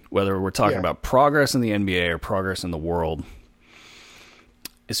made, whether we're talking about progress in the NBA or progress in the world,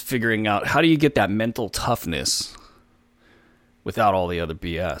 is figuring out how do you get that mental toughness without all the other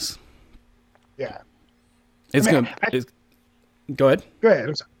BS. Yeah. Go ahead. Go ahead.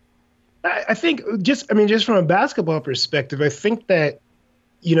 I'm sorry. I think just from a basketball perspective, I think that,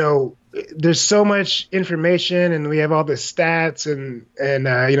 there's so much information and we have all the stats and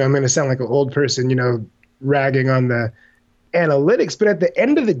I'm going to sound like an old person, ragging on the analytics. But at the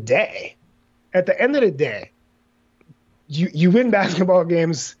end of the day, you win basketball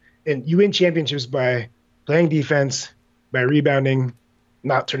games and you win championships by playing defense, by rebounding,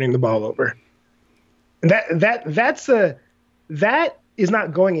 not turning the ball over. And that is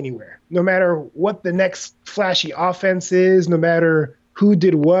not going anywhere, no matter what the next flashy offense is, no matter who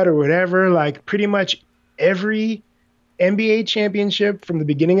did what or whatever. Like pretty much every NBA championship from the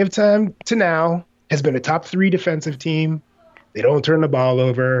beginning of time to now has been a top 3 defensive team. They don't turn the ball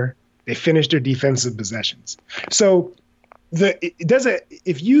over. They finish their defensive possessions. So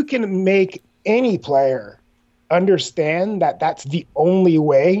if you can make any player understand that that's the only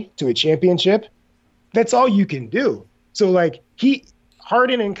way to a championship, that's all you can do. So like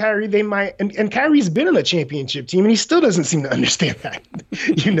Harden and Kyrie, they might, and Kyrie's been in a championship team and he still doesn't seem to understand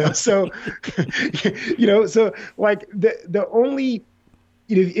that, so, so like the only,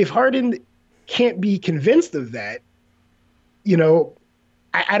 if Harden can't be convinced of that,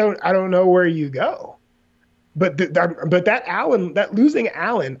 I don't know where you go. But that losing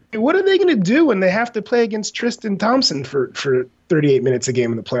Allen, what are they going to do when they have to play against Tristan Thompson for 38 minutes a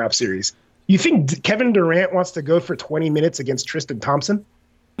game in the playoff series? You think Kevin Durant wants to go for 20 minutes against Tristan Thompson?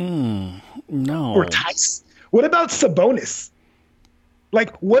 No. Or Tice? What about Sabonis?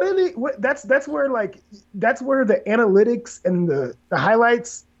 Like, what are they? That's where the analytics and the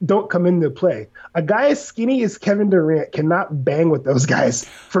highlights don't come into play. A guy as skinny as Kevin Durant cannot bang with those guys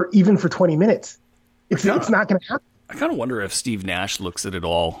for 20 minutes. It's not going to happen. I kind of wonder if Steve Nash looks at it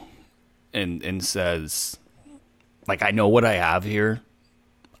all and says, like, I know what I have here.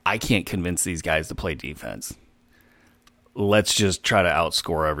 I can't convince these guys to play defense. Let's just try to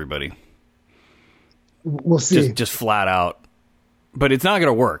outscore everybody. We'll see. Just flat out. But it's not going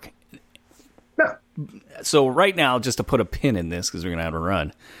to work. No. So right now, just to put a pin in this, because we're going to have a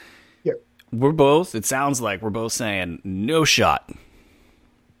run. Yep. It sounds like we're both saying no shot.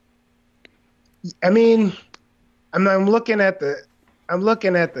 I mean, I'm looking at the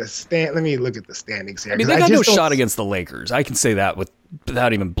stand. Let me look at the standings here. I mean, they got no shot against the Lakers. I can say that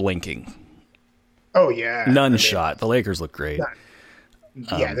without even blinking. Oh yeah, none shot. The Lakers look great.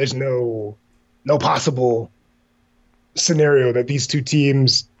 There's no possible scenario that these two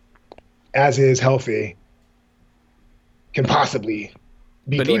teams, as is healthy, can possibly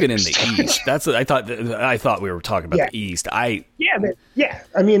beat. But even in the East, that's what I thought we were talking about the East. I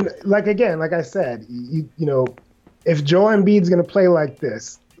mean, like I said, if Joel Embiid's going to play like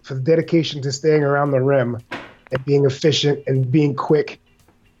this, for the dedication to staying around the rim and being efficient and being quick,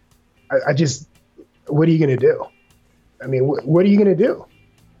 what are you going to do? I mean, what are you going to do?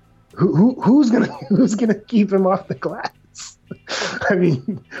 Who's gonna keep him off the glass? I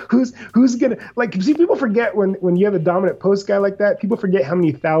mean, who's gonna, like? See, people forget when you have a dominant post guy like that. People forget how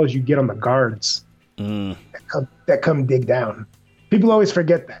many fouls you get on the guards that come dig down. People always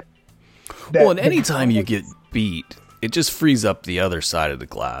forget that. Well, and anytime you get beat, it just frees up the other side of the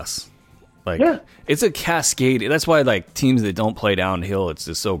glass. Like, it's a cascade. That's why, like, teams that don't play downhill, it's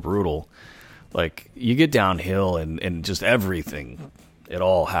just so brutal. Like, you get downhill and just everything it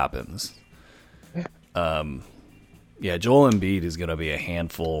all happens. Yeah, Joel Embiid is going to be a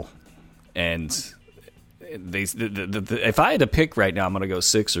handful, and if I had to pick right now, I'm going to go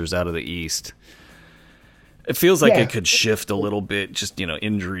Sixers out of the East. It feels like it could shift a little bit, just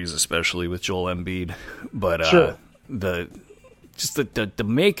injuries, especially with Joel Embiid. But sure. the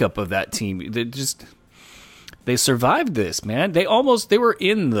makeup of that team, they survived this, man. They were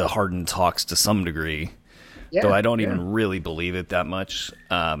in the Harden talks to some degree, though I don't even really believe it that much.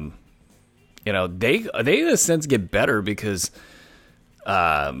 They in a sense get better because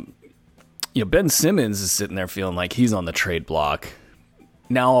Ben Simmons is sitting there feeling like he's on the trade block.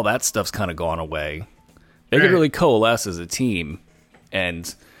 Now all that stuff's kind of gone away. They could really coalesce as a team,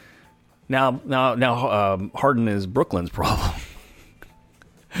 and now Harden is Brooklyn's problem.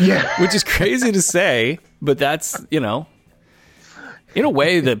 Yeah, which is crazy to say, but that's in a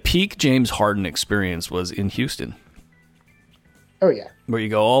way the peak James Harden experience was in Houston. Oh yeah, where you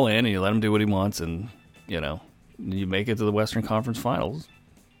go all in and you let him do what he wants, and you make it to the Western Conference Finals.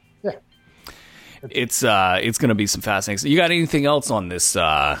 Yeah, it's going to be some fascinating. So you got anything else on this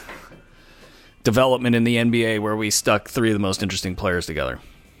development in the NBA where we stuck three of the most interesting players together?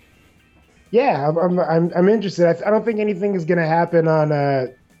 Yeah, I'm interested. I don't think anything is going to happen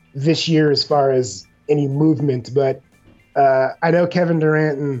on this year as far as any movement, but I know Kevin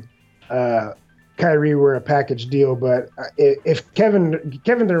Durant and Kyrie were a package deal, but if Kevin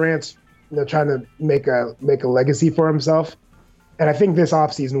Durant's trying to make a legacy for himself, and I think this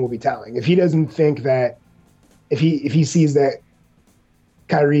offseason will be telling. If he doesn't think that, if he sees that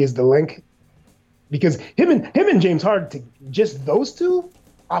Kyrie is the link, because him and James Harden, just those two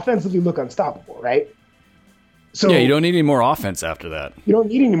offensively look unstoppable, right? So yeah, you don't need any more offense after that. You don't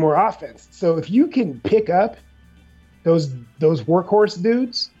need any more offense. So if you can pick up those workhorse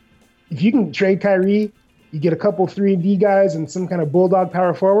dudes, if you can trade Kyrie, you get a couple 3D guys and some kind of bulldog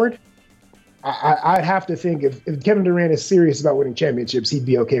power forward, I'd have to think if Kevin Durant is serious about winning championships, he'd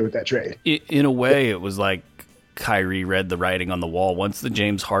be okay with that trade. In a way, it was like Kyrie read the writing on the wall. Once the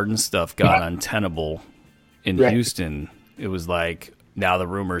James Harden stuff got untenable in Houston, it was like now the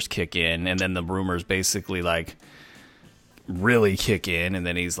rumors kick in, and then the rumors basically like really kick in, and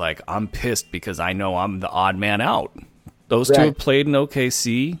then he's like, I'm pissed because I know I'm the odd man out. Those two have played in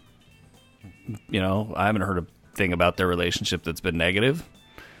OKC. I haven't heard a thing about their relationship that's been negative.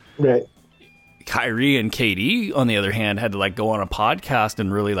 Right. Kyrie and KD, on the other hand, had to like go on a podcast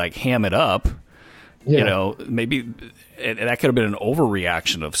and really like ham it up. Yeah. Maybe that could have been an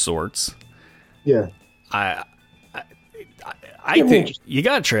overreaction of sorts. Yeah. I think you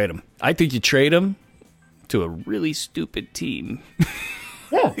got to trade him. I think you trade him to a really stupid team.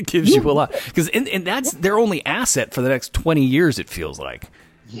 Yeah. It gives you a lot. Because and that's their only asset for the next 20 years, it feels like.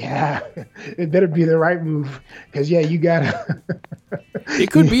 Yeah. It better be the right move. Because, you got to.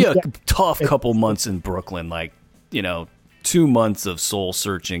 It could be a tough couple months in Brooklyn. Like, 2 months of soul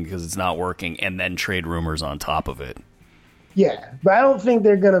searching because it's not working, and then trade rumors on top of it. Yeah, but I don't think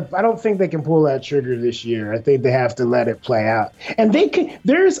they can pull that trigger this year. I think they have to let it play out. And they can.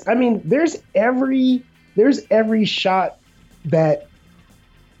 There's every shot that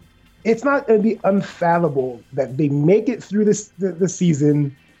it's not going to be unfathomable that they make it through the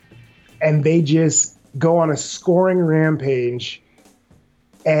season, and they just go on a scoring rampage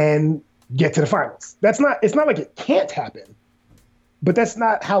and get to the finals. It's not like it can't happen, but that's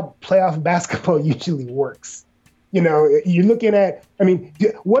not how playoff basketball usually works. You're looking at,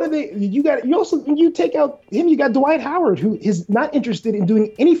 what are they, you take out him, you got Dwight Howard, who is not interested in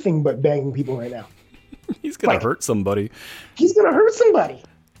doing anything but banging people right now. He's going to hurt somebody. He's going to hurt somebody.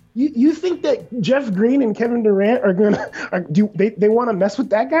 You think that Jeff Green and Kevin Durant are going to, they want to mess with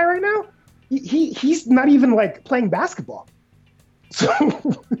that guy right now? He's not even like playing basketball. So,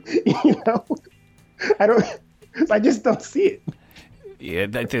 I just don't see it. Yeah,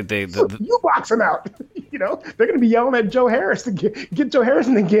 you box him out. They're going to be yelling at Joe Harris to get Joe Harris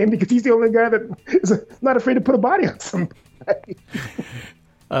in the game because he's the only guy that is not afraid to put a body on somebody.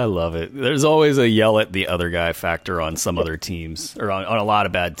 I love it. There's always a yell at the other guy factor on some other teams, or on a lot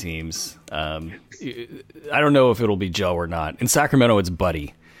of bad teams. I don't know if it'll be Joe or not. In Sacramento, it's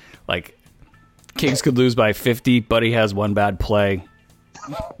Buddy. Like, Kings could lose by 50. Buddy has one bad play.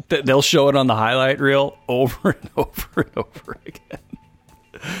 They'll show it on the highlight reel over and over and over again.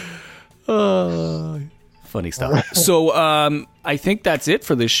 Funny stuff. So I think that's it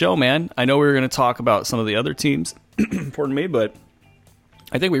for this show, man. I know we were going to talk about some of the other teams, pardon me, but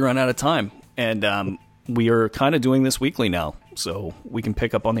I think we run out of time. And we are kind of doing this weekly now, so we can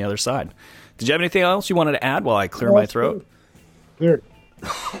pick up on the other side. Did you have anything else you wanted to add while I clear my throat? Clear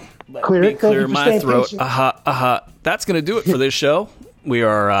my throat. That's going to do it for this show. We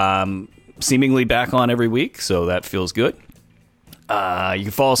are seemingly back on every week, so that feels good. You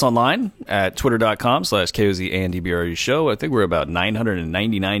can follow us online at twitter.com/KOZANDBRU show. I think we're about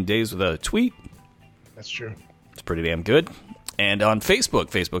 999 days without a tweet. That's true. It's pretty damn good. And on Facebook,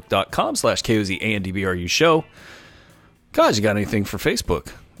 facebook.com/KOZANDBRU show. Guys, you got anything for Facebook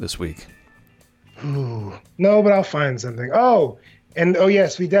this week? Ooh, no, but I'll find something.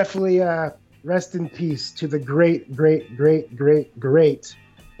 Yes, we definitely rest in peace to the great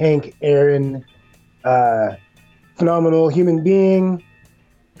Hank Aaron. Phenomenal human being,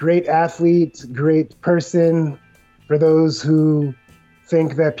 great athlete, great person. For those who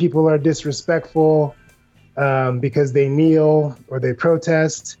think that people are disrespectful because they kneel or they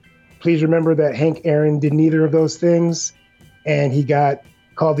protest, please remember that Hank Aaron did neither of those things, and he got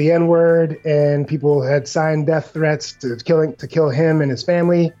called the N-word, and people had signed death threats to kill him and his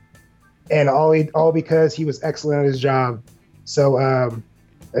family, and all because he was excellent at his job. So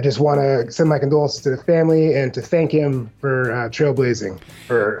I just want to send my condolences to the family and to thank him for trailblazing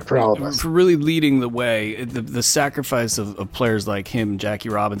for all of us. For really leading the way, the sacrifice of players like him, Jackie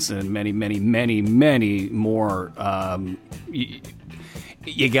Robinson, and many, many, many, many more.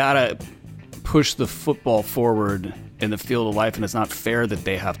 You got to push the football forward in the field of life, and it's not fair that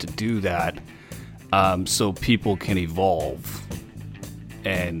they have to do that so people can evolve.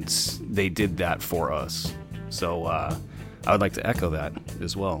 And they did that for us. So I would like to echo that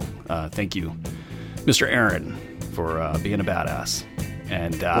as well. Thank you, Mr. Aaron, for being a badass.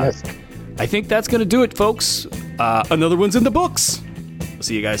 And Yes. I think that's going to do it, folks. Another one's in the books. We'll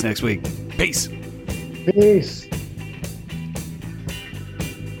see you guys next week. Peace. Peace.